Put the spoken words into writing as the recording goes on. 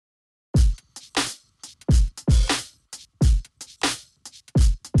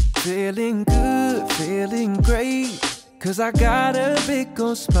Feeling good, feeling great, 'cause I got a big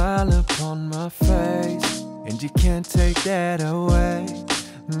old smile upon my face, and you can't take that away.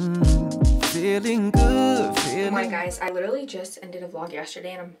 Feeling good, feeling... Good morning, guys. I literally just ended a vlog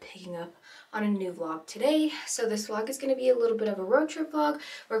yesterday and I'm picking up on a new vlog today. So this vlog is going to be a little bit of a road trip vlog.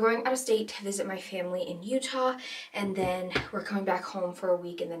 We're going out of state to visit my family in Utah, and then we're coming back home for a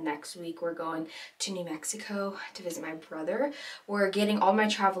week, and then next week we're going to New Mexico to visit my brother. We're getting all my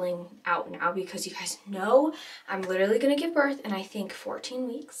traveling out now because you guys know I'm literally going to give birth in, I think, 14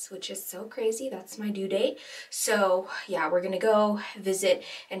 weeks, which is so crazy. That's my due date. So yeah, we're going to go visit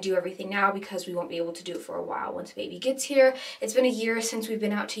and do everything now because we won't be able to do it for a while once baby gets here. It's been a year since we've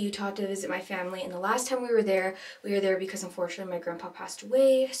been out to Utah to visit my family, and the last time we were there because unfortunately my grandpa passed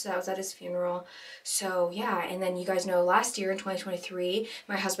away, so that was at his funeral. So yeah, and then you guys know last year in 2023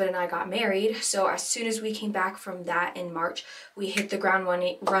 my husband and I got married, so as soon as we came back from that in March, we hit the ground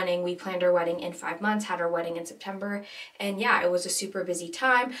running. We planned our wedding in 5 months, had our wedding in September, and yeah, it was a super busy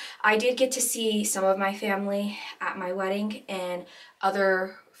time. I did get to see some of my family at my wedding, and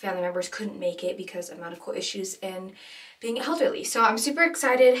other family members couldn't make it because of medical issues and being elderly. So I'm super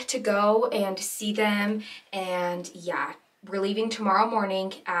excited to go and see them. And yeah, we're leaving tomorrow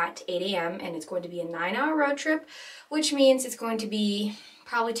morning at 8 a.m. and it's going to be a 9-hour road trip, which means it's going to be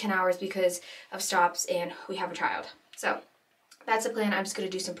probably 10 hours because of stops and we have a child. So that's the plan. I'm just going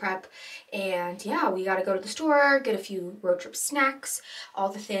to do some prep, and yeah, we got to go to the store, get a few road trip snacks, all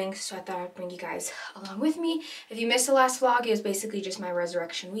the things. So I thought I'd bring you guys along with me. If you missed the last vlog, it was basically just my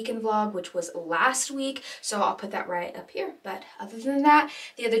resurrection weekend vlog, which was last week, so I'll put that right up here. But other than that,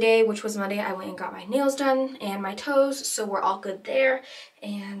 the other day, which was Monday, I went and got my nails done and my toes, so we're all good there.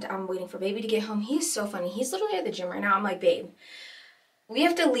 And I'm waiting for baby to get home. He's so funny. He's literally at the gym right now. I'm like, babe, we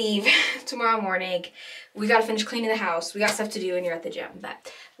have to leave tomorrow morning. We got to finish cleaning the house. We got stuff to do and you're at the gym.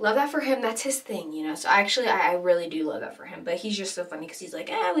 But love that for him. That's his thing, you know. So actually, I really do love that for him. But he's just so funny because he's like,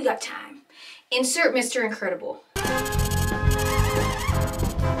 we got time. Insert Mr. Incredible.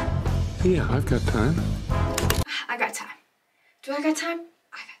 Yeah, I've got time. I got time. Do I got time?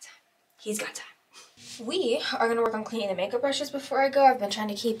 I got time. He's got time. We are going to work on cleaning the makeup brushes before I go. I've been trying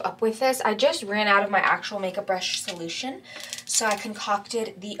to keep up with this. I just ran out of my actual makeup brush solution, so I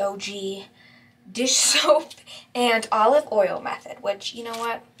concocted the OG dish soap and olive oil method, which, you know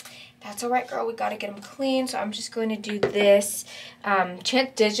what? That's all right, girl. We got to get them clean, so I'm just going to do this.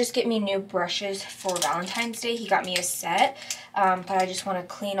 Chance did just get me new brushes for Valentine's Day. He got me a set, but I just want to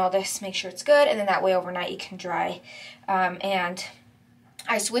clean all this, make sure it's good, and then that way overnight it can dry. And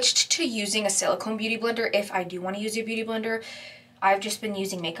I switched to using a silicone beauty blender if I do want to use a beauty blender. I've just been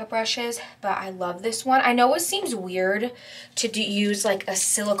using makeup brushes, but I love this one. I know it seems weird to use like a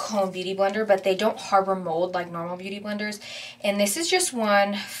silicone beauty blender, but they don't harbor mold like normal beauty blenders. And this is just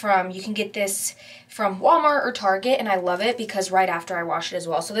one from, you can get this from Walmart or Target, and I love it because right after I wash it as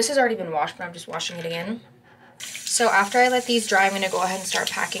well. So this has already been washed, but I'm just washing it again. So after I let these dry, I'm going to go ahead and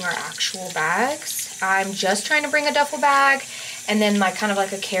start packing our actual bags. I'm just trying to bring a duffel bag and then like kind of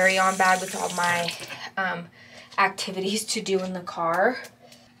like a carry-on bag with all my activities to do in the car.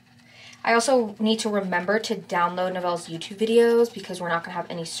 I also need to remember to download Novelle's YouTube videos because we're not going to have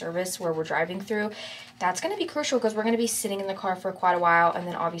any service where we're driving through. That's going to be crucial because we're going to be sitting in the car for quite a while, and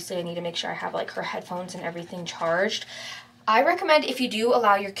then obviously I need to make sure I have like her headphones and everything charged. I recommend if you do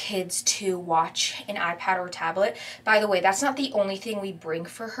allow your kids to watch an iPad or tablet. By the way, that's not the only thing we bring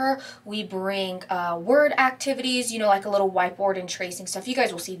for her. We bring word activities, you know, like a little whiteboard and tracing stuff. You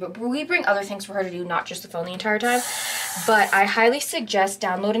guys will see, but we bring other things for her to do, not just the phone the entire time. But I highly suggest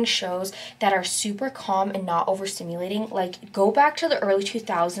downloading shows that are super calm and not overstimulating. Like, go back to the early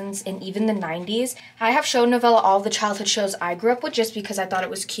 2000s and even the 90s. I have shown Novella all the childhood shows I grew up with just because I thought it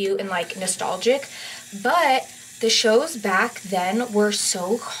was cute and like nostalgic. But the shows back then were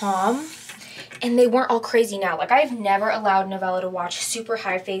so calm and they weren't all crazy now. Like, I've never allowed Novella to watch super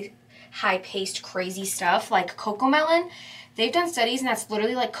high-paced crazy stuff like Cocomelon. They've done studies and that's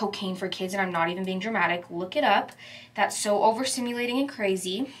literally like cocaine for kids, and I'm not even being dramatic. Look it up. That's so overstimulating and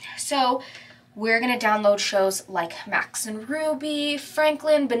crazy. So we're going to download shows like Max and Ruby,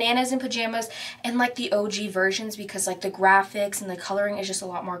 Franklin, Bananas in Pajamas, and like the OG versions because like the graphics and the coloring is just a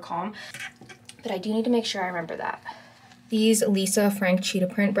lot more calm. But I do need to make sure I remember that. These Lisa Frank Cheetah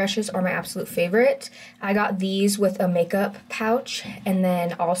Print brushes are my absolute favorite. I got these with a makeup pouch and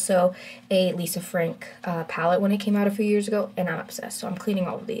then also a Lisa Frank palette when it came out a few years ago, and I'm obsessed, so I'm cleaning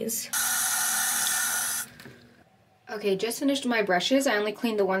all of these. Okay, just finished my brushes. I only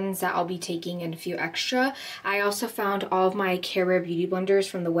cleaned the ones that I'll be taking and a few extra. I also found all of my Care Bear beauty blenders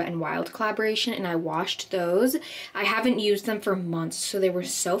from the Wet n Wild collaboration, and I washed those. I haven't used them for months, so they were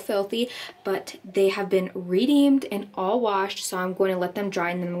so filthy, but they have been redeemed and all washed, so I'm going to let them dry,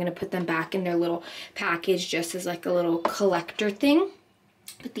 and then I'm going to put them back in their little package just as like a little collector thing.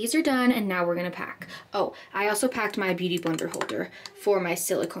 But these are done, and now we're going to pack. Oh, I also packed my beauty blender holder for my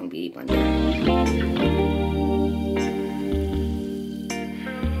silicone beauty blender.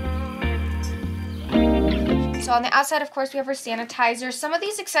 So on the outside, of course, we have our sanitizer. Some of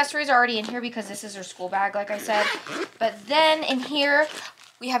these accessories are already in here because this is her school bag, like I said. But then in here,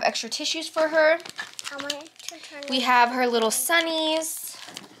 we have extra tissues for her. We have her little sunnies.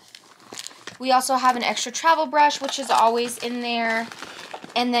 We also have an extra travel brush, which is always in there.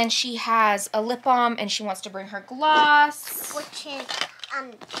 And then she has a lip balm, and she wants to bring her gloss. Which is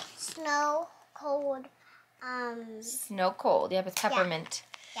snow cold. Snow cold. Yeah, with peppermint.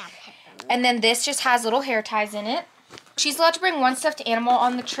 Yeah, peppermint. And then this just has little hair ties in it. She's allowed to bring one stuffed animal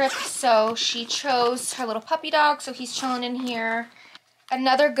on the trip, so she chose her little puppy dog, so he's chilling in here.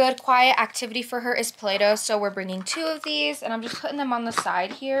 Another good quiet activity for her is Play-Doh, so we're bringing 2 of these, and I'm just putting them on the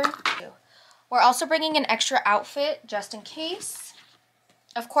side here. We're also bringing an extra outfit, just in case.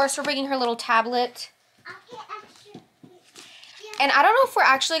 Of course, we're bringing her little tablet. And I don't know if we're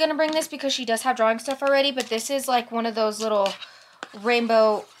actually going to bring this because she does have drawing stuff already, but this is like one of those little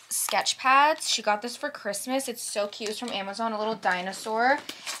rainbow sketch pads. She got this for Christmas. It's so cute. It's from Amazon, a little dinosaur.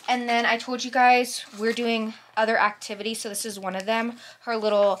 And then I told you guys we're doing other activities, so this is one of them. Her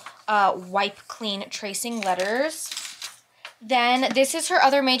little wipe clean tracing letters. Then this is her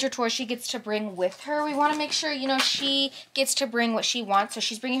other major toy she gets to bring with her. We want to make sure, you know, she gets to bring what she wants. So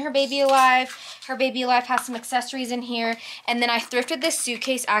she's bringing her Baby Alive. Her Baby Alive has some accessories in here. And then I thrifted this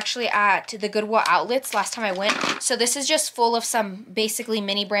suitcase actually at the Goodwill outlets last time I went. So this is just full of some basically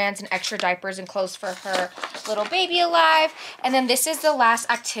mini brands and extra diapers and clothes for her little Baby Alive. And then this is the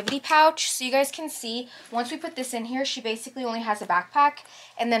last activity pouch. So you guys can see, once we put this in here, she basically only has a backpack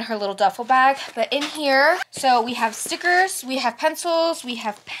and then her little duffel bag. But in here, so we have stickers, we have pencils, we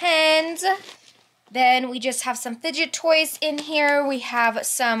have pens. Then we just have some fidget toys in here. We have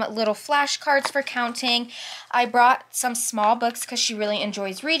some little flashcards for counting. I brought some small books because she really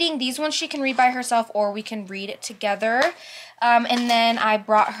enjoys reading. These ones she can read by herself or we can read it together. And then I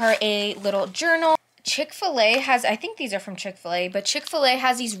brought her a little journal. Chick-fil-A has, I think these are from Chick-fil-A, but Chick-fil-A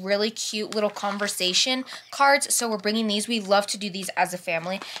has these really cute little conversation cards, so we're bringing these. We love to do these as a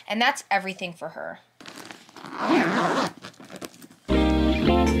family, and that's everything for her.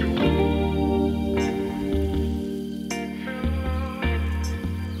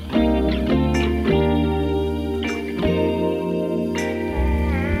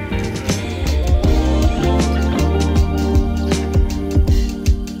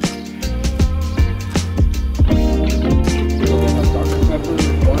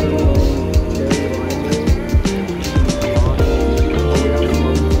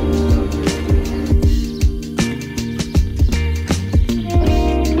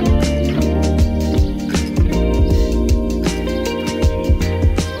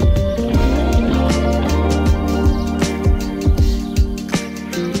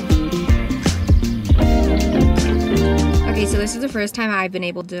 First time I've been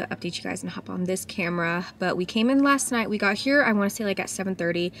able to update you guys and hop on this camera, but we came in last night. We got here, I want to say like at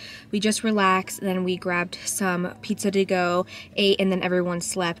 7:30. We just relaxed, then we grabbed some pizza to go, ate, and then everyone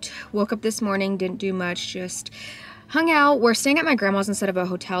slept. Woke up this morning, didn't do much, just hung out. We're staying at my grandma's instead of a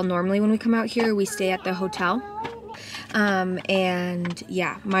hotel. Normally when we come out here, we stay at the hotel. And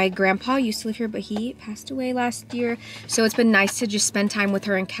yeah, my grandpa used to live here, but he passed away last year, so it's been nice to just spend time with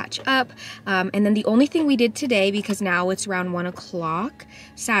her and catch up. And then the only thing we did today, because now it's around 1 o'clock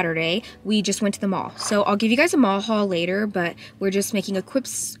Saturday, we just went to the mall. So I'll give you guys a mall haul later, but we're just making a quick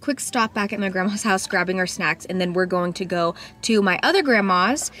stop back at my grandma's house, grabbing our snacks, and then we're going to go to my other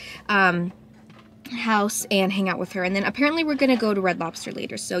grandma's house and hang out with her. And then apparently we're gonna go to Red Lobster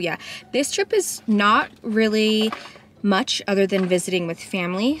later. So yeah, this trip is not really much other than visiting with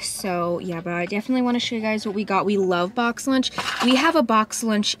family. So yeah, but I definitely want to show you guys what we got. We love box lunch. We have a box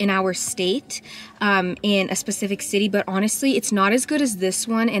lunch in our state, in a specific city, but honestly it's not as good as this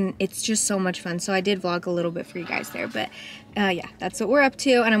one, and it's just so much fun. So I did vlog a little bit for you guys there, but yeah, that's what we're up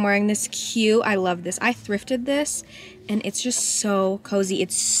to. And I'm wearing this cute, I love this, I thrifted this, and it's just so cozy.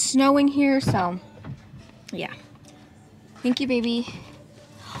 It's snowing here, so yeah. Thank you, baby.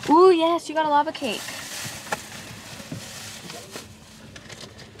 Ooh, yes, you got a lava cake.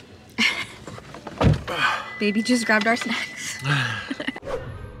 Baby just grabbed our snacks.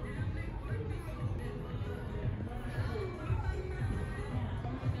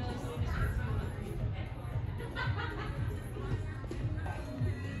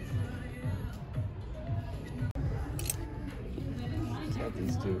 about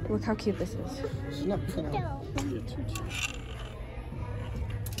these two. Look how cute this is. She's not picking out.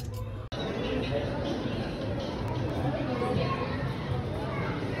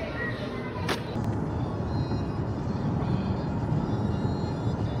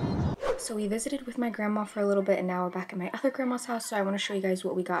 So we visited with my grandma for a little bit and now we're back at my other grandma's house. So I want to show you guys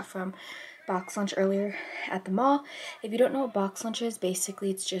what we got from Box Lunch earlier at the mall. If you don't know what Box Lunch is,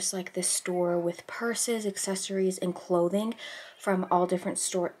 basically it's just like this store with purses, accessories, and clothing from all different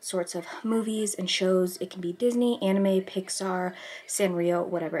sorts of movies and shows. It can be Disney, anime, Pixar, Sanrio,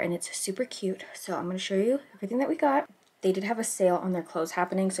 whatever, and it's super cute. So I'm going to show you everything that we got. They did have a sale on their clothes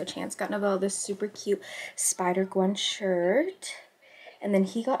happening, so Chance got Novell this super cute Spider-Gwen shirt. And then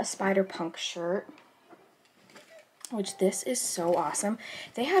he got a Spider-Punk shirt, which this is so awesome.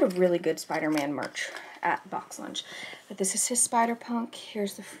 They had a really good Spider-Man merch at Box Lunch. But this is his Spider-Punk.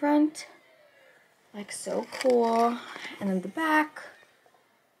 Here's the front. Like, so cool. And then the back.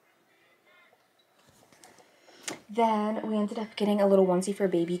 Then we ended up getting a little onesie for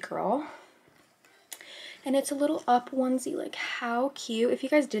baby girl. And it's a little Up onesie. Like, how cute. If you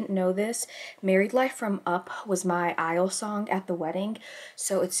guys didn't know this, Married Life from Up was my aisle song at the wedding.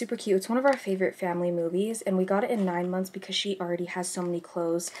 So it's super cute. It's one of our favorite family movies. And we got it in 9 months because she already has so many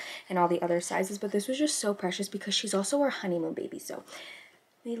clothes and all the other sizes. But this was just so precious because she's also our honeymoon baby. So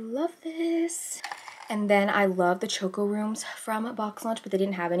we love this. And then I love the Choco Rooms from Box Lunch, but they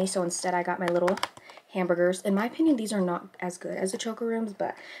didn't have any. So instead I got my little hamburgers. In my opinion, these are not as good as the Choco Rooms,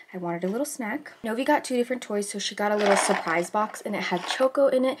 but I wanted a little snack. Novi got 2 different toys, so she got a little surprise box and it had Choco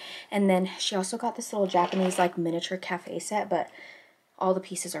in it. And then she also got this little Japanese like miniature cafe set, but all the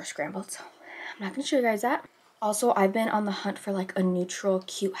pieces are scrambled, so I'm not gonna show you guys that. Also, I've been on the hunt for like a neutral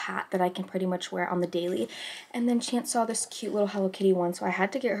cute hat that I can pretty much wear on the daily. And then Chance saw this cute little Hello Kitty one, so I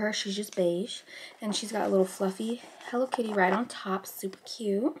had to get her. She's just beige and she's got a little fluffy Hello Kitty right on top, super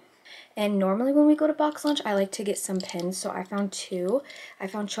cute. And normally when we go to Box Lunch, I like to get some pins, so I found 2. I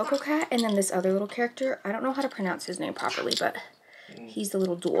found Choco Cat and then this other little character. I don't know how to pronounce his name properly, but he's the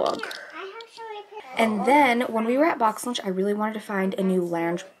little dog. And then when we were at Box Lunch, I really wanted to find a new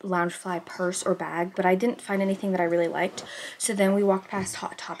Loungefly purse or bag, but I didn't find anything that I really liked. So then we walked past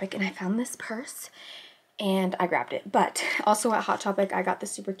Hot Topic and I found this purse and I grabbed it. But also at Hot Topic, I got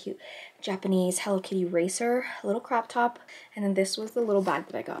this super cute Japanese Hello Kitty racer, little crop top. And then this was the little bag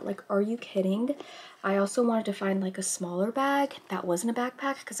that I got. Like, are you kidding? I also wanted to find like a smaller bag that wasn't a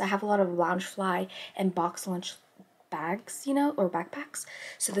backpack because I have a lot of Loungefly and Box Lunch bags, you know, or backpacks.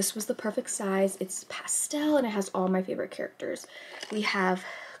 So this was the perfect size. It's pastel and it has all my favorite characters. We have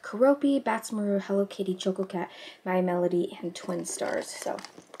Keroppi, Batsmaru, Hello Kitty, Choco Cat, My Melody, and Twin Stars. So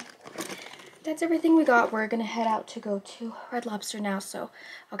that's everything we got. We're gonna head out to go to Red Lobster now, so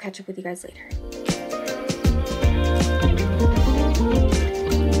I'll catch up with you guys later.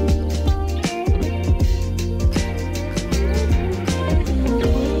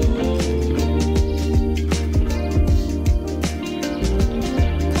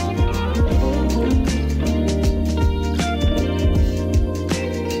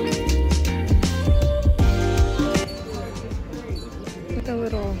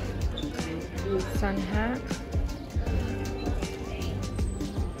 Sun hat.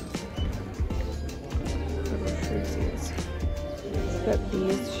 Little shoesies. Got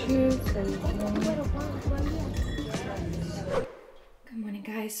these shoes. Good morning,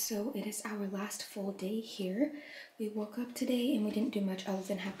 guys. So it is our last full day here. We woke up today and we didn't do much other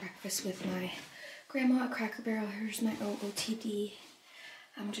than have breakfast with my grandma at Cracker Barrel. Here's my OOTD.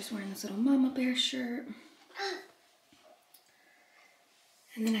 I'm just wearing this little mama bear shirt.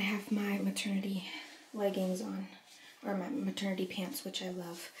 And then I have my maternity leggings on, or my maternity pants, which I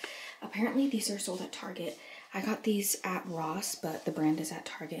love. Apparently these are sold at Target. I got these at Ross, but the brand is at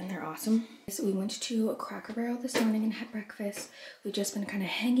Target and they're awesome. So we went to a Cracker Barrel this morning and had breakfast. We've just been kind of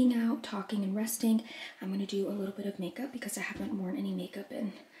hanging out, talking and resting. I'm going to do a little bit of makeup because I haven't worn any makeup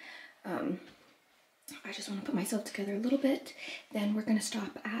in I just want to put myself together a little bit. Then we're going to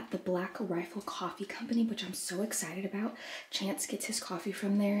stop at the Black Rifle Coffee Company, which I'm so excited about. Chance gets his coffee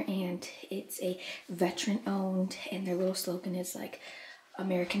from there, and it's a veteran-owned, and their little slogan is like,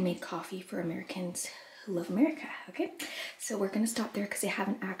 American-made coffee for Americans who love America, okay? So we're going to stop there because they have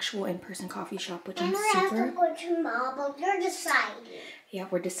an actual in-person coffee shop, which I'm super... have to go to the mall, but you're deciding. Yeah,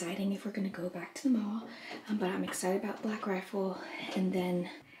 we're deciding if we're going to go back to the mall, but I'm excited about Black Rifle, and then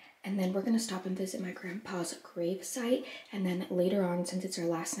we're going to stop and visit my grandpa's grave site. And then later on, since it's our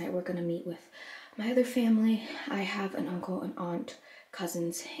last night, we're going to meet with my other family. I have an uncle, an aunt,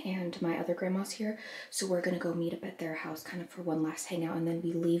 cousins, and my other grandma's here. So we're going to go meet up at their house kind of for one last hangout. And then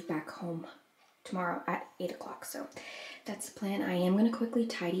we leave back home tomorrow at 8 o'clock. So that's the plan. I am gonna quickly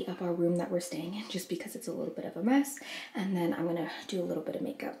tidy up our room that we're staying in just because it's a little bit of a mess. And then I'm gonna do a little bit of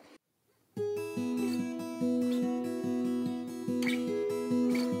makeup.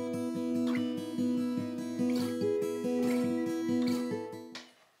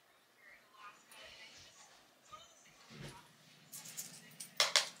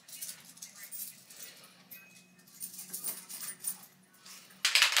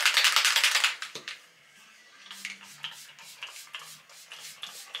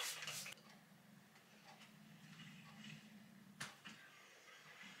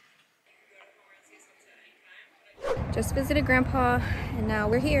 Just visited Grandpa, and now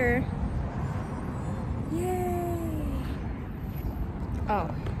we're here. Yay!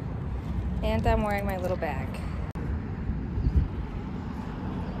 Oh, and I'm wearing my little bag.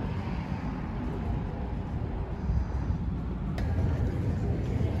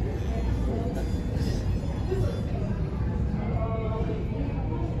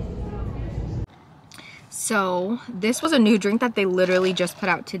 So this was a new drink that they literally just put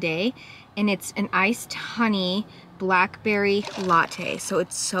out today, and it's an iced honey blackberry latte. So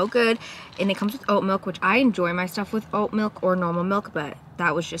it's so good, and it comes with oat milk, which I enjoy my stuff with oat milk or normal milk, but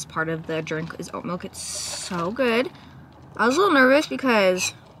that was just part of the drink is oat milk. It's so good. I was a little nervous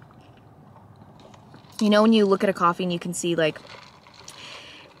because, you know, when you look at a coffee and you can see like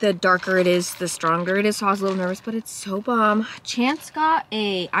the darker it is, the stronger it is. So I was a little nervous, but it's so bomb. Chance got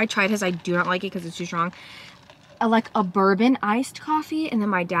I tried his, I do not like it because it's too strong. Like a bourbon iced coffee, and then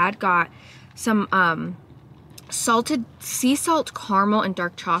my dad got some salted sea salt caramel and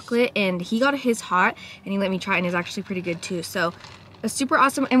dark chocolate, and he got his hot and he let me try it, and it's actually pretty good too. So it's super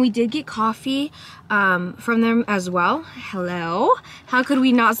awesome. And we did get coffee from them as well. Hello, how could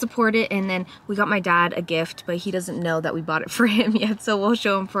we not support it? And then we got my dad a gift, but he doesn't know that we bought it for him yet, so we'll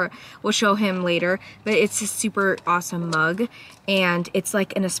show him later. But it's a super awesome mug, and it's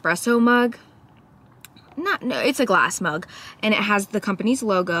like an espresso mug. It's a glass mug, and it has the company's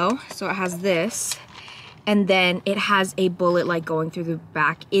logo. So it has this, and then it has a bullet like going through the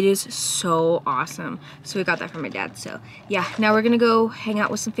back. It is so awesome. So we got that from my dad. So yeah, now we're gonna go hang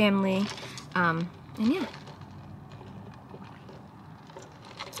out with some family, and yeah,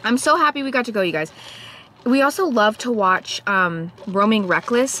 I'm so happy we got to go, you guys. We also love to watch Roaming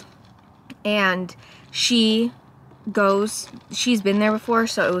Reckless, and she's been there before,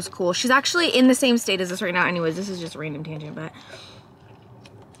 so it was cool. She's actually in the same state as us right now. Anyways, this is just a random tangent, but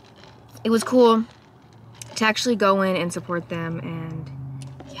it was cool to actually go in and support them, and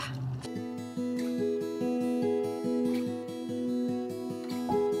yeah.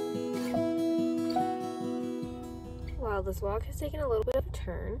 Wow, this vlog has taken a little bit of a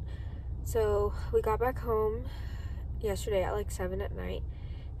turn. So we got back home yesterday at like 7 at night.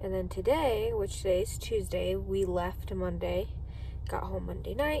 And then today, which today's Tuesday, we left Monday, got home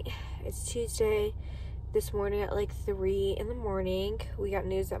Monday night. It's Tuesday. This morning at like 3 in the morning, we got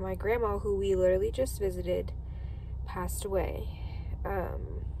news that my grandma, who we literally just visited, passed away.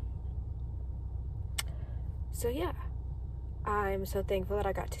 So yeah, I'm so thankful that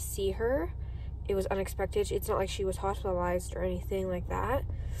I got to see her. It was unexpected. It's not like she was hospitalized or anything like that.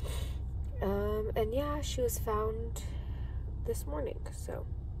 And yeah, she was found this morning, so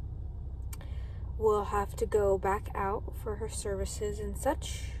we'll have to go back out for her services and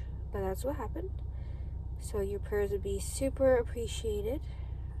such, but that's what happened. So your prayers would be super appreciated.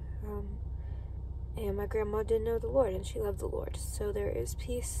 And my grandma did know the Lord, and she loved the Lord, so there is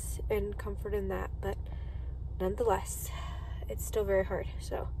peace and comfort in that. But nonetheless, it's still very hard.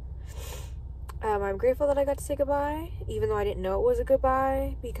 So I'm grateful that I got to say goodbye, even though I didn't know it was a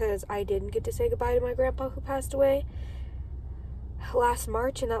goodbye, because I didn't get to say goodbye to my grandpa who passed away last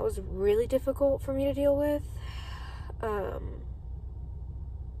March, and that was really difficult for me to deal with.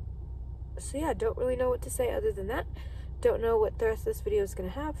 So yeah, don't really know what to say other than that. Don't know what the rest of this video is going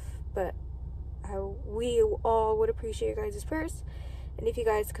to have, but we all would appreciate your guys' prayers. And if you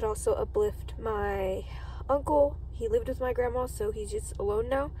guys could also uplift my uncle. He lived with my grandma, so he's just alone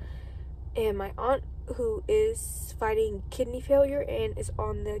now. And my aunt, who is fighting kidney failure and is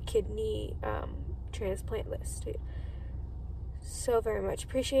on the kidney transplant list. So very much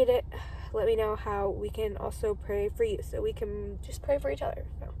appreciate it. Let me know how we can also pray for you, so we can just pray for each other.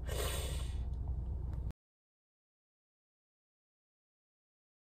 So.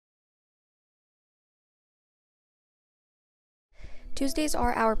 Tuesdays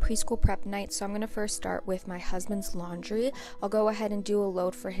are our preschool prep nights, so I'm going to first start with my husband's laundry. I'll go ahead and do a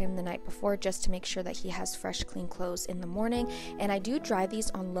load for him the night before just to make sure that he has fresh, clean clothes in the morning. And I do dry these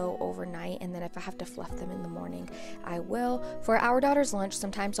on low overnight, and then if I have to fluff them in the morning, I will. For our daughter's lunch,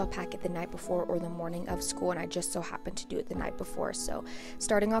 sometimes I'll pack it the night before or the morning of school, and I just so happen to do it the night before. So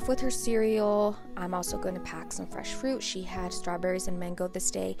starting off with her cereal, I'm also going to pack some fresh fruit. She had strawberries and mango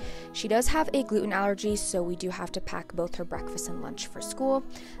this day. She does have a gluten allergy, so we do have to pack both her breakfast and lunch for school.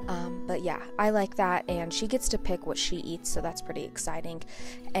 But yeah, I like that, and she gets to pick what she eats, so that's pretty exciting.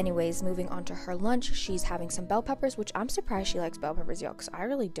 Anyways, moving on to her lunch, she's having some bell peppers, which I'm surprised she likes bell peppers, y'all, because I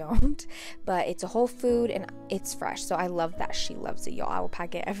really don't. But it's a whole food and it's fresh, so I love that she loves it, y'all. I will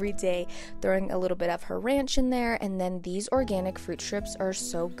pack it every day, throwing a little bit of her ranch in there. And then these organic fruit strips are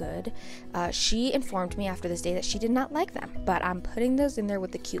so good. She informed me after this day that she did not like them, but I'm putting those in there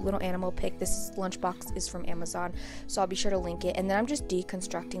with the cute little animal pic. This lunchbox is from Amazon, so I'll be sure to link it. And then I'm just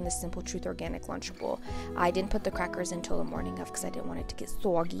deconstructing the Simple Truth organic Lunchable. I didn't put the crackers until the morning of because I didn't want it to get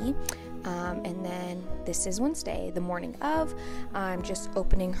soggy. And then this is Wednesday, the morning of. I'm just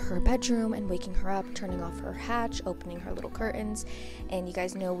opening her bedroom and waking her up, turning off her hatch, opening her little curtains. And you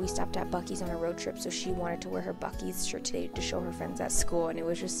guys know we stopped at Buc-ee's on a road trip, so she wanted to wear her Buc-ee's shirt today to show her friends at school, and it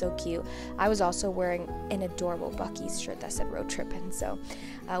was just so cute. I was also wearing an adorable Buc-ee's shirt that said road trip, and so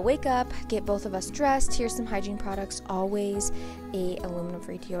wake up, get both of us dressed. Here's some hygiene products, always a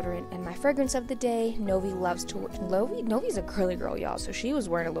aluminum-free deodorant, and my fragrance of the day. Novi loves to wear, Novi's a girly girl, y'all, so she was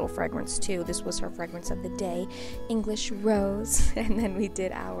wearing a little fragrance too. This was her fragrance of the day, English Rose. And then we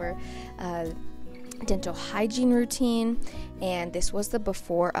did our dental hygiene routine, and this was the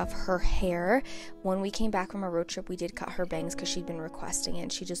before of her hair. When we came back from our road trip, we did cut her bangs because she'd been requesting it,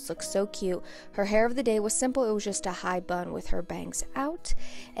 and she just looks so cute. Her hair of the day was simple. It was just a high bun with her bangs out.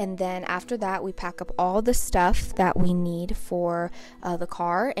 And then after that, we pack up all the stuff that we need for the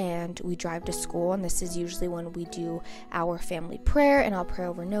car, and we drive to school. And this is usually when we do our family prayer, and I'll pray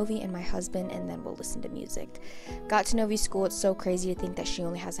over Novi and my husband, and then we'll listen to music. Got to Novi's school. It's so crazy to think that she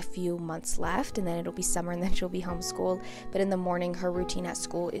only has a few months left, and then it'll be summer, and then she'll be homeschooled. But in the morning, her routine at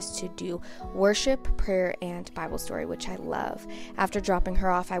school is to do worship, prayer, and Bible story, which I love. After dropping her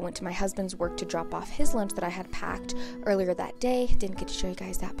off, I went to my husband's work to drop off his lunch that I had packed earlier that day. Didn't get to show you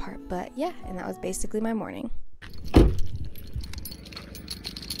guys that part, but yeah, and that was basically my morning.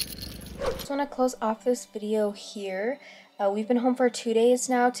 Just want to close off this video here. We've been home for 2 days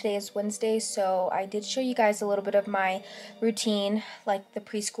now. Today is Wednesday, so I did show you guys a little bit of my routine, like the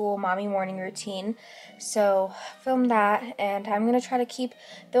preschool mommy morning routine. So filmed that, and I'm going to try to keep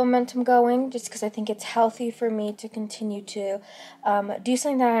the momentum going just because I think it's healthy for me to continue to do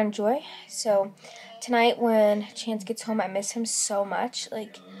something that I enjoy. So tonight when Chance gets home, I miss him so much.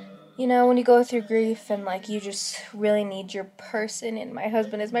 Like, you know, when you go through grief and like you just really need your person, and my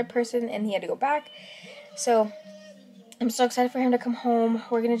husband is my person, and he had to go back. So I'm so excited for him to come home.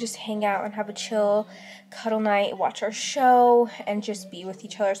 We're going to just hang out and have a chill, cuddle night, watch our show, and just be with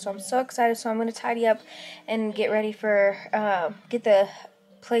each other. So I'm so excited. So I'm going to tidy up and get ready for, get the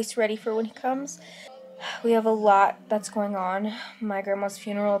place ready for when he comes. We have a lot that's going on. My grandma's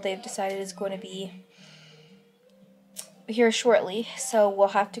funeral, they've decided, is going to be here shortly. So we'll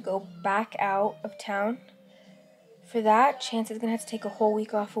have to go back out of town for that. Chance is going to have to take a whole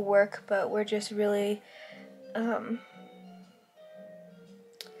week off of work, but we're just really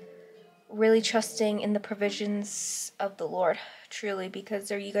trusting in the provisions of the Lord, truly,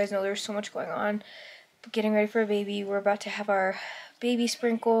 because you guys know there's so much going on. Getting ready for a baby. We're about to have our baby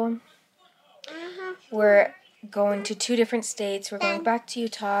sprinkle. We're going to 2 different states. We're going back to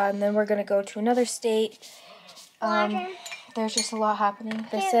Utah, and then we're going to go to another state. There's just a lot happening.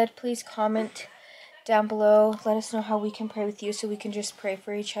 Like I said, please comment down below. Let us know how we can pray with you so we can just pray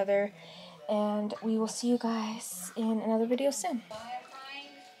for each other. And we will see you guys in another video soon.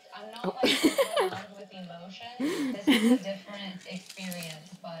 I'm not like overwhelmed with emotion. This is a different experience,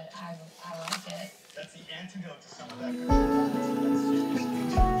 but I like it. That's the antidote to some of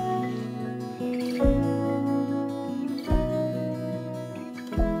that.